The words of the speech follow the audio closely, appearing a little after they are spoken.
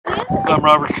I'm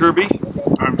Robert Kirby.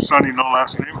 I'm Sonny, no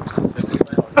last name.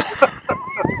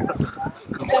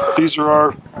 These are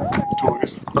our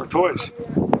Toys. toys.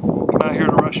 Come out here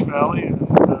to Rush Valley and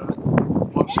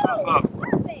blow stuff up.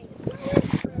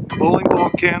 Bowling ball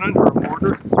cannon or a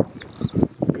mortar.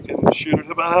 We can shoot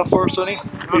it about how far, Sonny?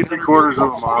 About 3/4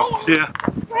 of a mile. Yeah.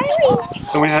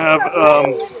 And we have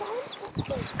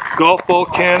golf ball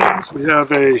cannons. We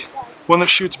have one that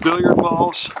shoots billiard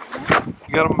balls.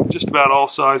 We got them just about all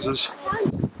sizes.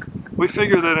 We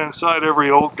figure that inside every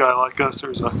old guy like us,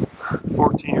 there's a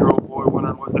 14-year-old boy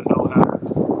wondering what the hell happened.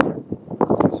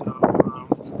 So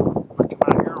we come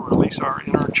out here and release our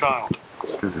inner child.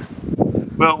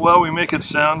 Well, while we make it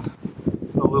sound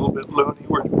a little bit loony,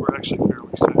 we're actually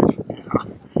fairly safe. Yeah.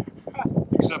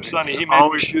 Except Sonny, he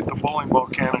made me shoot the bowling ball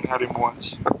cannon at him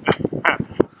once.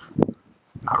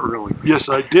 Not really. Yes,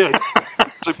 I did.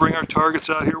 To bring our targets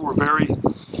out here, we're very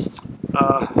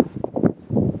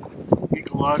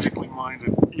Ecologically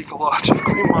minded.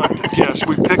 Ecologically minded, yes.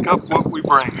 We pick up what we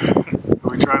bring.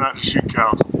 We try not to shoot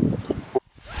cows.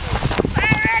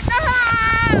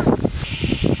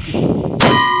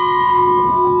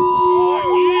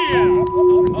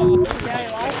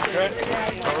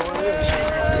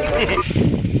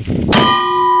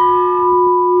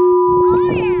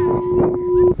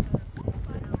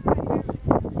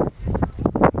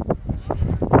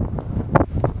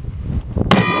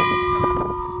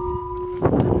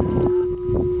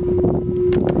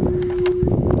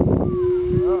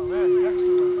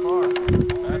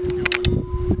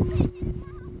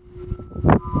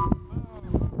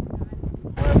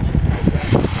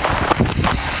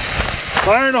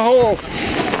 Fire in the hole.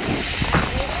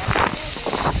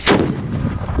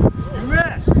 You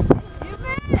missed. You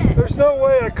missed. There's no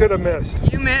way I could have missed.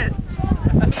 You missed.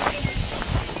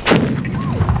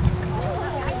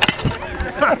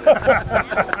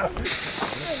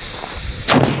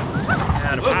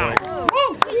 Wow.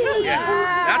 Woo. Yeah.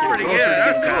 That's pretty good.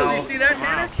 That's cool. Did you see that,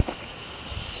 Tanner?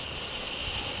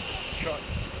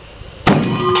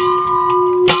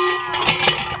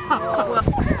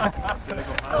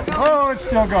 Oh, it's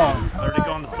still going. Let it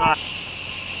go on the side.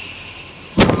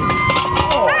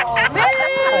 Oh,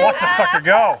 watch that sucker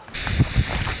go.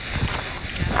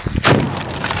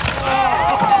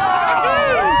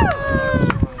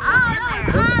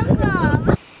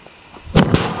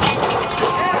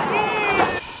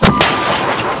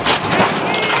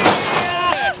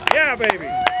 Yeah, baby.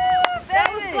 That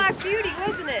was Black Beauty,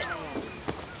 wasn't it?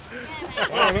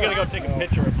 Well, we're gonna go take a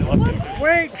picture if you love to.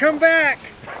 Wait, come back.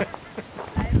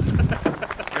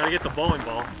 Gotta get the bowling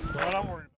ball. No, don't worry.